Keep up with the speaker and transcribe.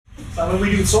Like when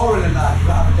we do touring and that, you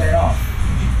gotta have a day off.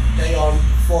 Day on,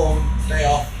 perform, day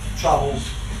off, travel.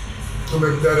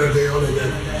 And then day on again.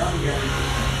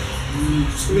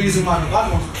 It's the reason why my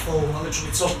band wasn't full. I literally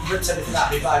ripped everything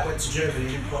out of my bag, went to Germany,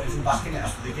 didn't put anything back in it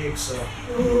after the gig, so.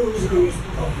 I've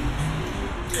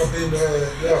been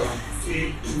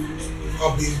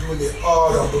I've been doing it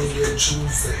hard on Monday and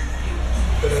Tuesday.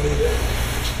 But I need a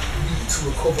week to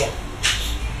recover.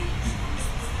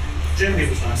 Germany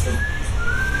was nice though.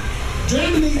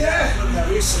 Germany, yeah. I went there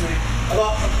recently.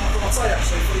 I'll tell you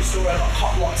actually a funny story. I got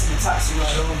hot lots in the taxi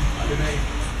ride home. I mean,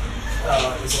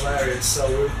 it was hilarious.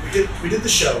 So we did the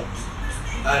show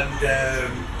and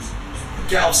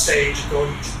get off stage, go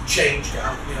and change, get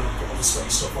out, you know, get all the sweaty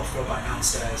stuff off, go back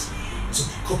downstairs. There's a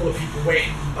couple of people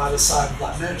waiting by the side of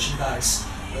like merchandise.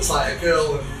 There's like a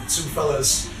girl and two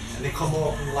fellas, and they come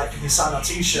up and they're like, "Can you sign our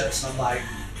t-shirts?" And I'm like,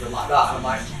 they're like that, and I'm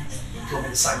like, "Do you want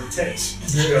me to sign your tits?"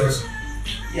 And she goes,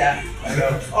 "Yeah." I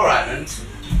go, "All right then."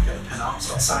 Get the pen out,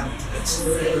 start signing tits.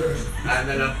 And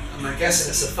then I'm guessing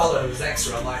it's a fella who's next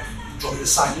to her. I'm like, "Do you want me to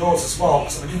sign yours as well?"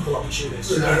 Because I'm an equal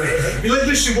opportunist. You know what I mean? You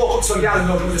literally walk up to a gal and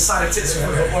go, "Do you want me to sign her tits for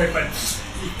her boyfriend?"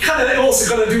 You kind of also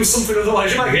got to do something,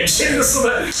 otherwise you might get chinned or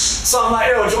something. So I'm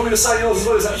like, "Yo, do you want me to sign yours as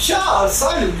well?" He's like, "Sure, I'll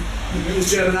sign them." In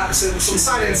his German accent, so I'm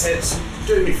signing tits,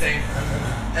 doing my thing.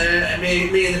 And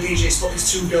me and the DJ spot these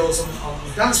two girls on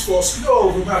the dance floor, so we go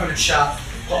over, we're having a chat.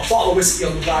 Got a bottle of whiskey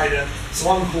on the rider, so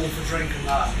I'm cool for drink and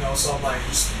that, you know, so I'm like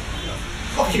just, you know,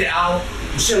 rocking it out,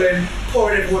 chilling,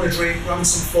 pouring everyone a drink, we're having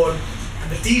some fun.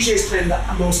 And the DJ's playing the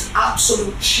most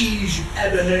absolute cheese you've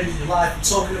ever heard in your life. I'm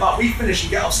talking about, we finish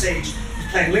and get off stage,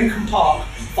 he's playing Linkin Park,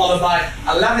 followed by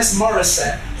Alanis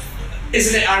Morissette.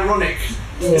 Isn't it ironic?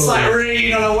 It's like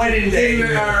rain on a wedding day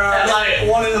at like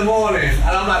 1 in the morning,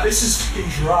 and I'm like, this is fucking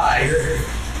dry.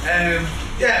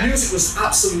 Yeah, music was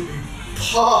absolutely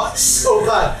so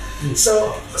bad.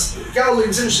 So the gal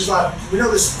leans in, she's like, "We know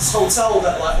this hotel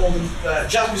that like all the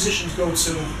jazz musicians go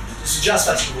to. It's a jazz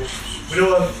festival. We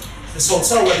know this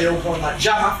hotel where they all go and like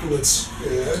jam afterwards."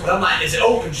 And I'm like, "Is it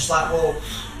open?" She's like, "Well,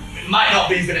 it might not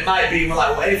be, but it might be." And we're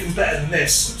like, "Well, anything's better than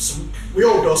this." So we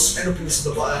all just end up in this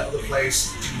other place.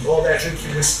 We're all there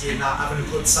drinking whiskey and that, having a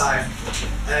good time.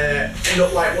 End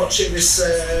up like watching this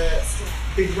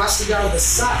big master guy with a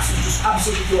sax who's just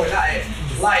absolutely going at it,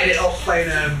 lighting it up, playing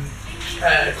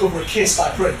a cover of Kiss by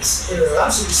Prince.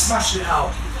 Absolutely smashing it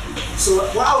out. So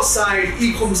we're outside,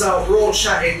 he comes out, we're all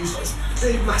chatting, he's got this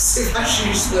big massive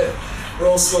hashish split, we're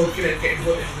all smoking it, getting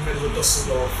blooded in the middle of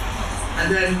Dusseldorf.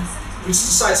 And then we just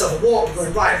decide to have a walk, we're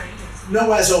going, right,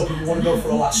 nowhere's open, we want to go for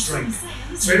a last drink.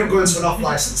 So we end up going to an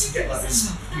off-license and get like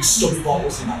these stubby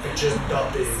bottles and like big German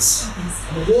dark beers.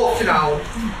 And we're walking out,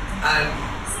 and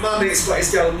my mate's got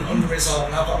his girl under his arm,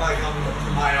 and I've got my girl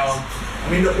under my arm. And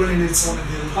we end up running into one of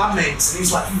the other bandmates, and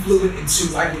he's like fluent in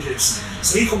 2 languages.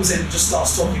 So he comes in and just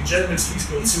starts talking German to these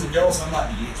two girls, and I'm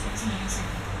like,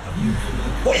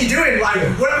 "What are you doing? Like,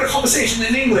 we're having a conversation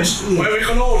in English where we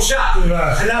can all chat."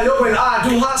 And now you're going,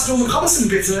 "Du hast du bekommen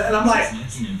bitte?" And I'm like,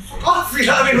 "Oh, you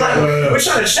know what I mean? Like, we're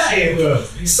trying to chat here."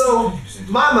 So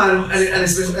my man and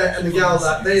the gal,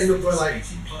 that they end up going like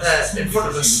in front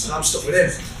of us, and I'm stuck with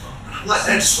him. And I'm like,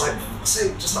 they're just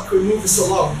like, can we move this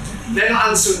along? They're not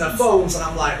answering their phones, and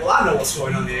I'm like, well, I know what's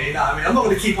going on here, you know what I mean? I'm not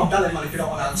going to keep on belling man if you don't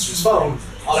want to answer his phone.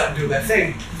 I'll let them do their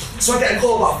thing. So I get a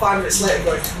call about 5 minutes later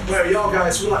going, "Where are your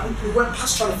guys?" We're like, "We went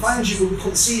past trying to find you, but we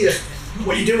couldn't see you.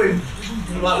 What are you doing?"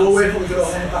 And I'm like, "Well, we're probably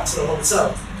going to head back to the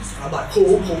hotel." And I'm like,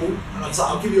 cool. And I was like,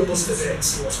 "I'll give you a buzz in a bit and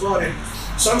see what's going on."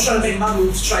 So I'm trying to make my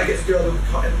move to try and get the girl in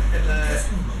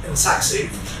the taxi.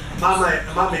 My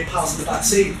mate pals in the back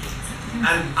seat.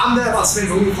 And I'm there about to make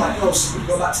a move like, "Oh, so we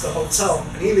go back to the hotel."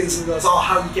 And he leans and goes, "Oh,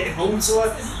 how are you getting home to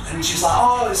her?" And she's like,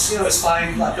 "Oh, it's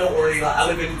fine. Like, don't worry. Like, I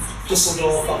live in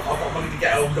Dusseldorf. I've got money to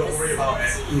get home. Don't worry about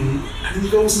it." And then he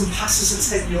goes and passes her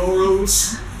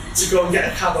 €10 to go and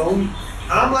get a cab home.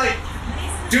 And I'm like,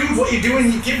 "Dude, what are you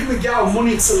doing? You're giving the gal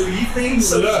money to leave me."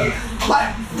 So I'm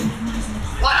like,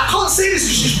 I can't say this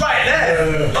because she's right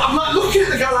there. But I'm like looking at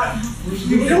the guy like, "What are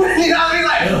you doing?" You know what I mean?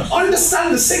 Like,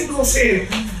 understand the signals here.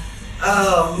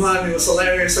 Oh man, it was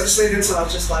hilarious. I just leaned into it, I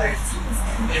was just like,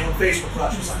 on Facebook,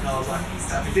 right? She was like, "No." I was like,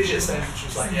 "Happy digits then?" She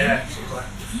was like, "Yeah." She was like,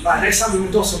 "Right, next time we're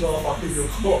in Dusseldorf, I'll give you a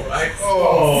call, right?"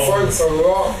 Oh, thanks a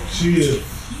lot. Cheers.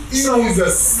 He's a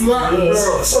slap,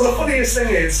 bro. So the funniest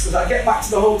thing is I get back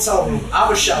to the hotel room, I have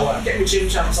a shower, I get my gym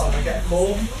jams on, I get a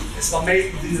call. It's my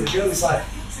mate, the girl, he's like,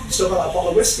 "You still got that bottle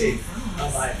of whiskey?"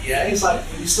 I'm like, "Yeah." He's like,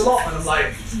 "Are you still up?" And I'm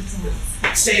like,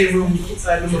 "Stay in room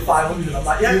number 500. I'm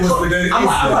like, "Yeah."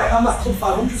 I'm like, "Club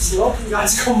 500 still open,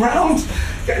 guys, come round."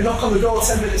 Get a knock on the door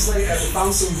 10 minutes later, we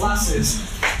found some glasses.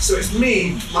 So it's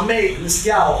me, my mate, and this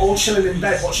gal all chilling in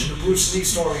bed watching the Bruce Lee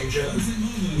story in German.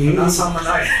 And that's how my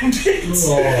night ended.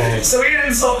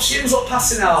 So she ends up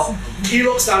passing out. He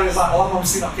looks down and he's like, well, I'm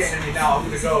obviously not getting any now, I'm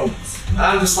gonna go. And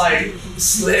I'm just like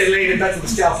laying in bed with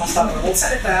this gal passed out. Well,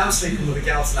 technically I'm sleeping with a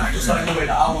gal tonight, just not in the way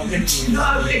that I want him to, you know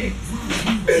what I mean?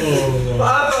 But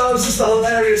I thought it was just a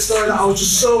hilarious story that I was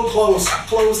just so close. I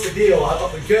closed the deal, I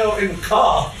got the girl in the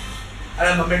car. And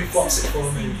then my mate flops it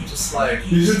for me, just like...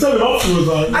 You should tell him afterwards,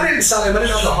 like... I didn't tell him, I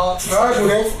didn't have the heart to tell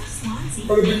him.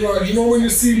 I'd have been like, you know when you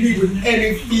see me with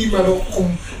any female don't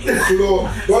come close.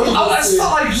 I just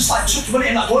felt like just like chuck money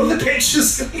in like one of the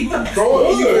pictures.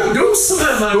 Don't even do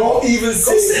something, man. Don't even Go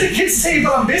sit at the kids'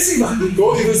 table, I'm busy, man.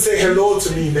 Don't even say hello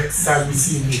to me next time you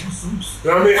see me. You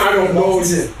know what I mean? I don't know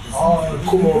you.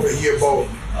 Come over here, bro.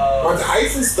 But I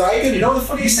even started. You know the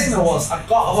funniest thing though was, I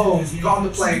got home, got on the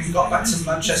plane, got back to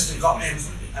Manchester, got in,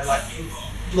 and like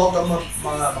logged on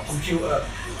my computer,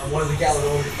 and one of the gals had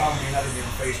already found me and added me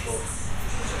on Facebook.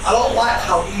 I don't like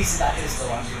how easy that is though,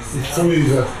 Andrew. It's so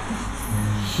easy.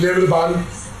 Never the band.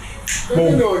 I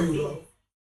know you, bro.